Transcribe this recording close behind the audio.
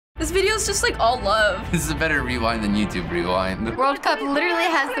This video's just like all love. This is a better rewind than YouTube rewind. World Cup literally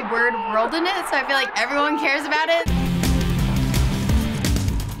has the word world in it, so I feel like everyone cares about it.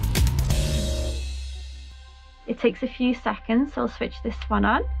 It takes a few seconds, so I'll switch this one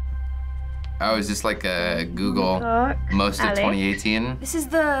on. Oh, is this like a Google most of 2018? This is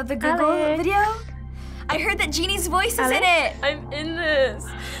the Google video? I heard that Jeannie's voice is in it. I'm in this.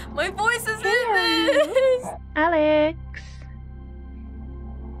 My voice is in this. Alex.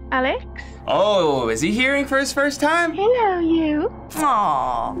 Alex? Oh, is he hearing for his first time? Hello, you.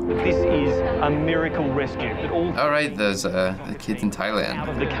 Aww. This is a miracle rescue. All right, those the kids in Thailand. Out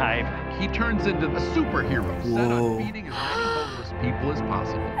of the cave. He turns into the superhero, set on feeding as many homeless people as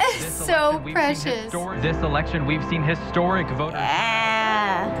possible. So precious. This election, we've seen historic voter.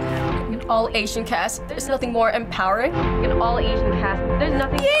 An all-Asian cast, there's nothing more empowering. An all-Asian cast, there's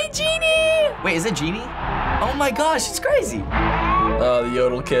nothing. Yay, Jeannie! Wait, is it Jeannie? Oh my gosh, it's crazy. The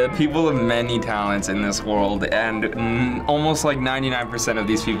yodel kid. People of many talents in this world, and almost like 99% of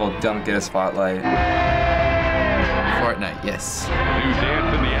these people don't get a spotlight. Fortnite, yes. New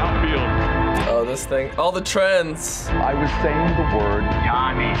dance in the outfield. Oh, this thing. All the trends. I was saying the word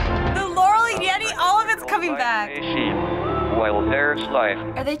Yanni. The Laurel and Jeannie, all of it's coming back. While there's life.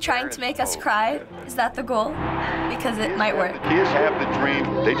 Are they trying to make us cry? Is that the goal? Because it might work. Kids have the dream.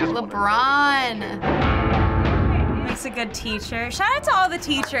 They just LeBron. Makes a good teacher. Shout out to all the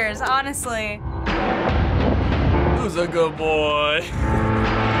teachers, honestly. Who's a good boy?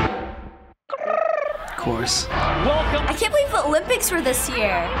 Of course. welcome. I can't believe the Olympics were this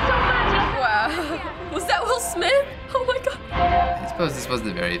year. Wow. Was that Will Smith? Oh my God. I suppose this was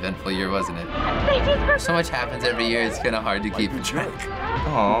a very eventful year, wasn't it? So much happens every year, it's kind of hard to keep track.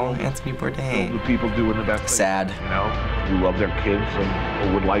 Oh, Anthony Bourdain. The people doing the best. Sad. You know, who love their kids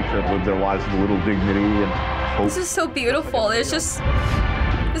and would like to live their lives with a little dignity and hope. This is so beautiful. There's just,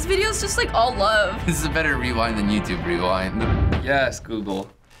 this video is just like all love. This is a better rewind than YouTube rewind. Yes, Google.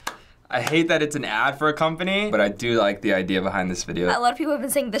 I hate that it's an ad for a company, but I do like the idea behind this video. A lot of people have been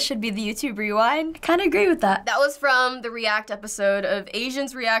saying this should be the YouTube rewind. Kind of agree with that. That was from the React episode of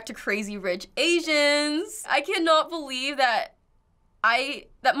Asians React to Crazy Rich Asians. I cannot believe that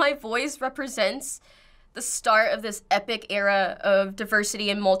my voice represents the start of this epic era of diversity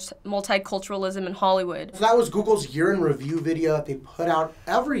and multiculturalism in Hollywood. So that was Google's year in review video that they put out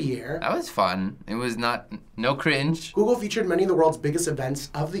every year. That was fun. It was no cringe. Google featured many of the world's biggest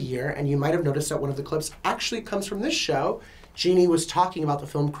events of the year, and you might have noticed that one of the clips actually comes from this show. Jeannie was talking about the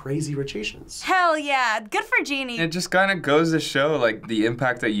film Crazy Rich Asians. Hell yeah, good for Jeannie. It just kind of goes to show like the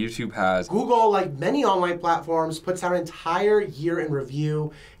impact that YouTube has. Google, like many online platforms, puts out an entire year in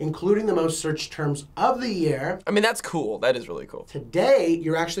review, including the most searched terms of the year. I mean, that's cool. That is really cool. Today,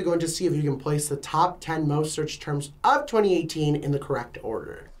 you're actually going to see if you can place the top 10 most searched terms of 2018 in the correct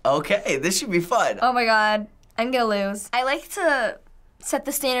order. Okay, this should be fun. Oh my God, I'm gonna lose. I like to set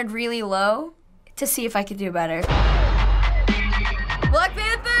the standard really low to see if I could do better. Black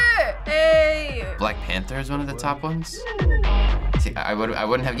Panther! Hey! Black Panther is one of the top ones? See, I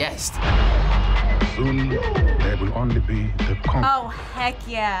wouldn't have guessed. Soon there will only be the conqueror Oh, heck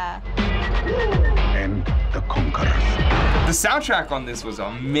yeah. and the conquerors. The soundtrack on this was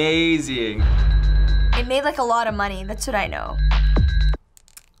amazing. It made like a lot of money, that's what I know.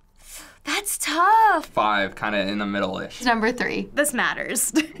 That's tough. 5, kind of in the middle-ish. Number 3. This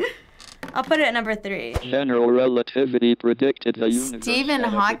matters. I'll put it at number 3. General relativity predicted the universe Stephen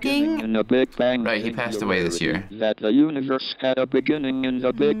had a Hawking? beginning in the Big Bang. Right, he passed away this year. That the universe had a beginning in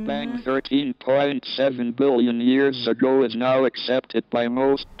the Big Bang 13.7 billion years ago is now accepted by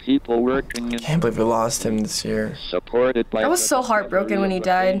most people working in... Can't believe we lost him this year. Supported by... I was so heartbroken when he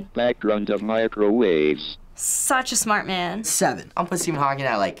died. Background of microwaves. Such a smart man. 7. I'll put Stephen Hawking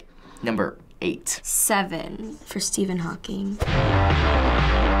at like number 8. 7 for Stephen Hawking.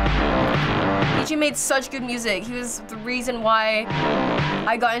 He made such good music. He was the reason why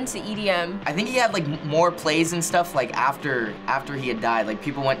I got into EDM. I think he had like more plays and stuff like after he had died. Like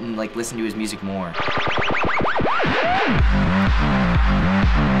people went and like listened to his music more.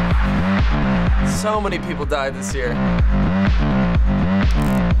 So many people died this year.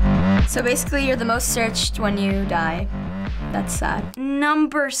 So basically you're the most searched when you die. That's sad.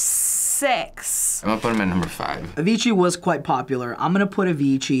 Number 6. I'm gonna put him at number 5. Avicii was quite popular. I'm gonna put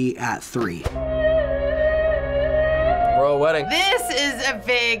Avicii at 3. Royal wedding. This is a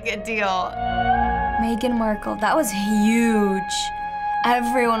big deal. Meghan Markle, that was huge.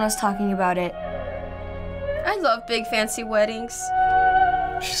 Everyone was talking about it. I love big fancy weddings.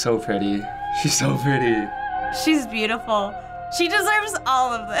 She's so pretty. She's so pretty. She's beautiful. She deserves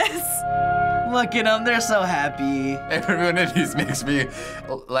all of this. Look at them, they're so happy. Every one of these makes me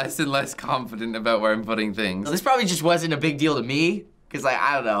less and less confident about where I'm putting things. This probably just wasn't a big deal to me, because like,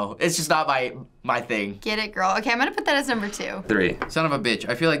 I don't know. It's just not my thing. Get it, girl. Okay, I'm gonna put that as number 2. 3. Son of a bitch.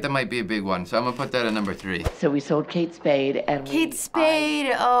 I feel like that might be a big one, so I'm gonna put that at number 3. So we sold Kate Spade and Kate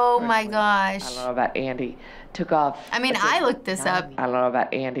Spade, oh my gosh. I don't know about Andy. Took off. I mean, I looked this up. I don't know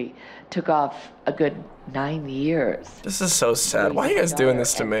about Andy. Took off a good 9 years. This is so sad. Why are you guys doing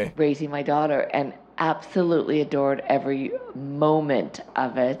this to me? Raising my daughter and absolutely adored every moment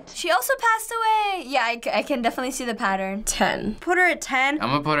of it. She also passed away. Yeah, I can definitely see the pattern. 10. Put her at 10. I'm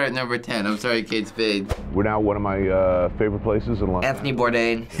gonna put her at number 10. I'm sorry, Kate Spade. We're now one of my favorite places in Los Anthony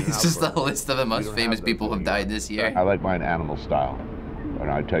Bourdain. It's just a list of the most famous people who've died this year. I like mine animal style. And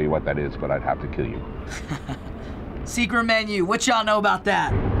I'd tell you what that is, but I'd have to kill you. Secret menu, what y'all know about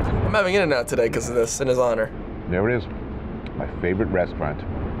that? I'm having In-N-Out today because of this, in his honor. There it is. My favorite restaurant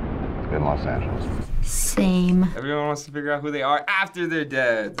in Los Angeles. Same. Everyone wants to figure out who they are after they're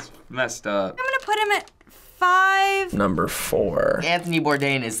dead. It's messed up. I'm gonna put him at 5. Number 4. Anthony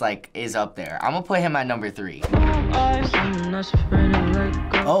Bourdain is up there. I'm gonna put him at number 3.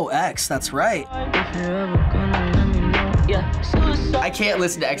 Oh, X, that's right. I can't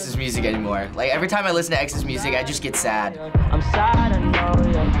listen to X's music anymore. Like, every time I listen to X's music, I just get sad.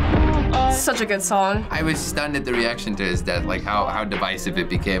 Such a good song. I was stunned at the reaction to his death, like how divisive it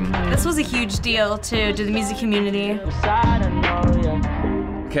became. This was a huge deal to the music community.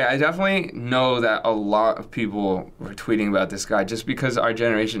 Okay, I definitely know that a lot of people were tweeting about this guy just because our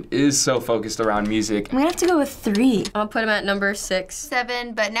generation is so focused around music. I'm gonna have to go with 3. I'll put him at number 6.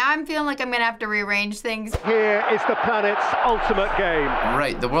 7, but now I'm feeling like I'm gonna have to rearrange things. Here is the planet's ultimate game.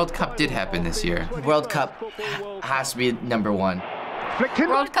 Right, the World Cup did happen this year. World Cup has to be number 1.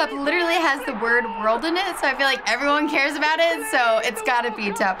 World Cup literally has the word world in it, so I feel like everyone cares about it, so it's gotta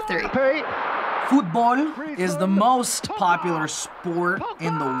be top 3. Football is the most popular sport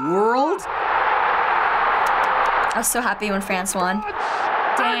in the world. I was so happy when France won.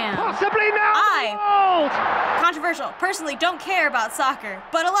 Damn. Possibly now. Controversial. Personally, don't care about soccer,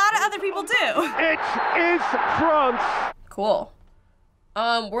 but a lot of other people do. It is France. Cool.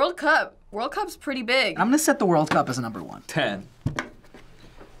 World Cup. World Cup's pretty big. I'm gonna set the World Cup as number 1. 10.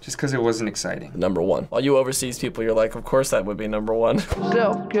 Just because it wasn't exciting. Number 1. All you overseas people, you're like, of course that would be number 1.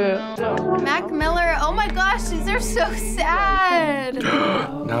 Mac Miller, oh my gosh, these are so sad.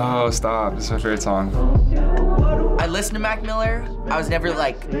 No, stop. It's my favorite song. I listened to Mac Miller. I was never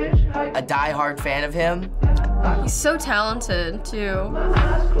like a die-hard fan of him. He's so talented, too.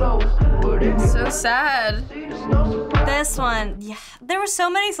 So sad. This one, yeah. There were so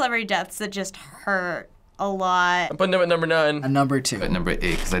many celebrity deaths that just hurt a lot. I'm putting him at number 9. And number 2. At number 8,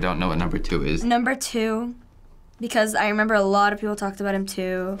 because I don't know what number 2 is. Number 2, because I remember a lot of people talked about him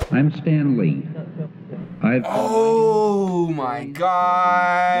too. I'm Stan Lee. Oh my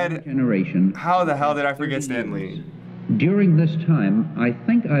God. Generation. How the hell did I forget Stan Lee? During this time, I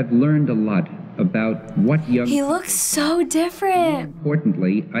think I've learned a lot about what young... He looks so different.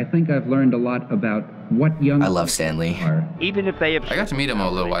 Importantly, I think I've learned a lot about what young... I love Stan Lee. Even if they have... I got to meet him a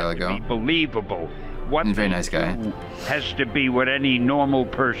little while ago. Believable. What He's a very nice guy. Has to be what any normal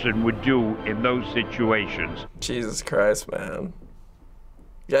person would do in those situations. Jesus Christ, man.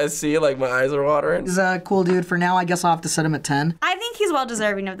 You guys see, like, my eyes are watering? He's a cool dude. For now, I guess I'll have to set him at 10. I think he's well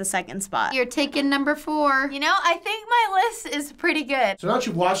deserving of the 2nd spot. You're taking number 4. You know, I think my list is pretty good. So now that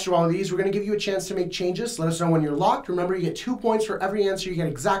you've watched through all of these, we're going to give you a chance to make changes. Let us know when you're locked. Remember, you get 2 points for every answer you get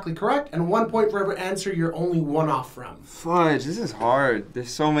exactly correct, and 1 point for every answer you're only 1 off from. Fudge, this is hard.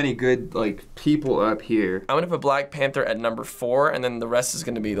 There's so many good, like, people up here. I'm gonna put Black Panther at number 4, and then the rest is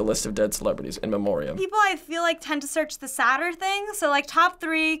gonna be the list of dead celebrities in memoriam. People, I feel like, tend to search the sadder things. So, like, top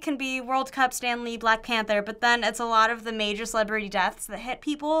 3 can be World Cup, Stan Lee, Black Panther, but then it's a lot of the major celebrity deaths that hit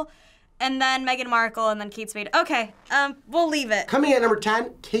people, and then Meghan Markle, and then Kate Spade. Okay, we'll leave it. Coming at number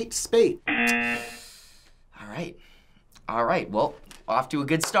 10, Kate Spade. All right, well, off to a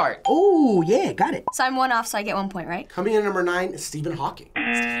good start. Oh, yeah, got it. So I'm 1 off, so I get 1 point, right? Coming in at number 9, Stephen Hawking.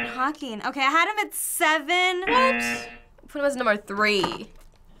 Stephen Hawking. Okay, I had him at 7. What? Put him as number 3.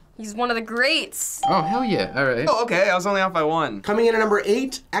 He's one of the greats. Oh, hell yeah. All right. Oh, okay. I was only off by 1. Coming in at number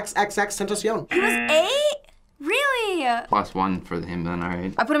 8, XXXTENTACION. He was 8? Really? +1 for him then, all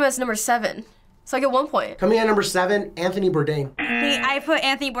right. I put him as number 7. So I get 1 point. Coming in at number 7, Anthony Bourdain. I put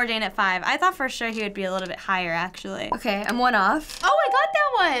Anthony Bourdain at 5. I thought for sure he would be a little bit higher, actually. Okay, I'm 1 off. Oh, I got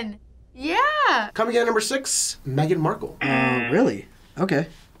that one. Yeah. Coming in at number 6, Meghan Markle. Really? Okay.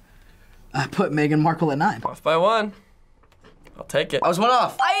 I put Meghan Markle at 9. Off by 1. I'll take it. I was 1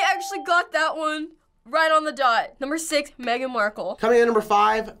 off. I actually got that one. Right on the dot. Number 6, Meghan Markle. Coming in at number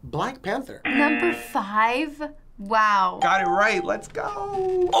 5, Black Panther. Number 5? Wow. Got it right. Let's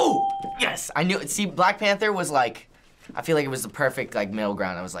go. Oh, yes. I knew it. See, Black Panther was like, I feel like it was the perfect like middle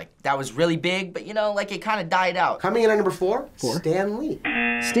ground. I was like, that was really big, but you know, like it kind of died out. Coming in at number 4, Stan Lee.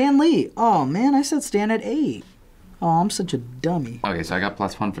 Stan Lee. Oh man, I said Stan at 8. Oh, I'm such a dummy. Okay, so I got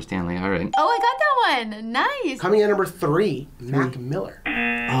 +1 for Stanley. All right. Oh, I got that one. Nice. Coming in at number 3, Mac Miller.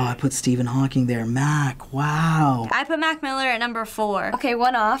 Oh, I put Stephen Hawking there. Mac, wow. I put Mac Miller at number 4. Okay,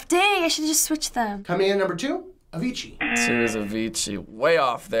 one off. Dang, I should just switch them. Coming in at number 2, Avicii. 2 is Avicii. Way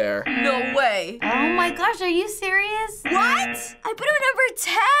off there. No way. Oh my gosh, are you serious? What? I put him at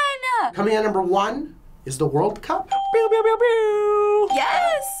number 10. Coming in at number 1 is the World Cup. Pew, pew, pew, pew.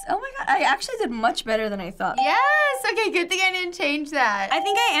 Yes. Oh my god, I actually did much better than I thought. Yes. Okay, good thing I didn't change that. I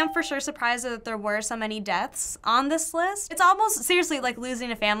think I am for sure surprised that there were so many deaths on this list. It's almost seriously like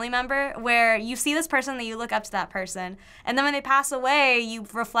losing a family member where you see this person that you look up to that person, and then when they pass away, you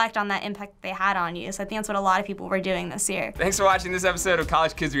reflect on that impact they had on you. So I think that's what a lot of people were doing this year. Thanks for watching this episode of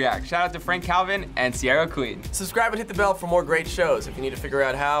College Kids React. Shout out to Frank Calvin and Sierra Queen. Subscribe and hit the bell for more great shows. If you need to figure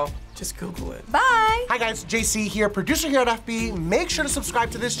out how, just Google it. Bye. Hi guys, JC here, producer here at FB. Make sure to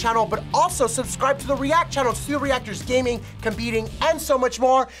subscribe to this channel, but also subscribe to the React channel to see Reactors gaming, competing, and so much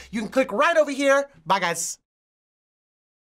more. You can click right over here. Bye guys.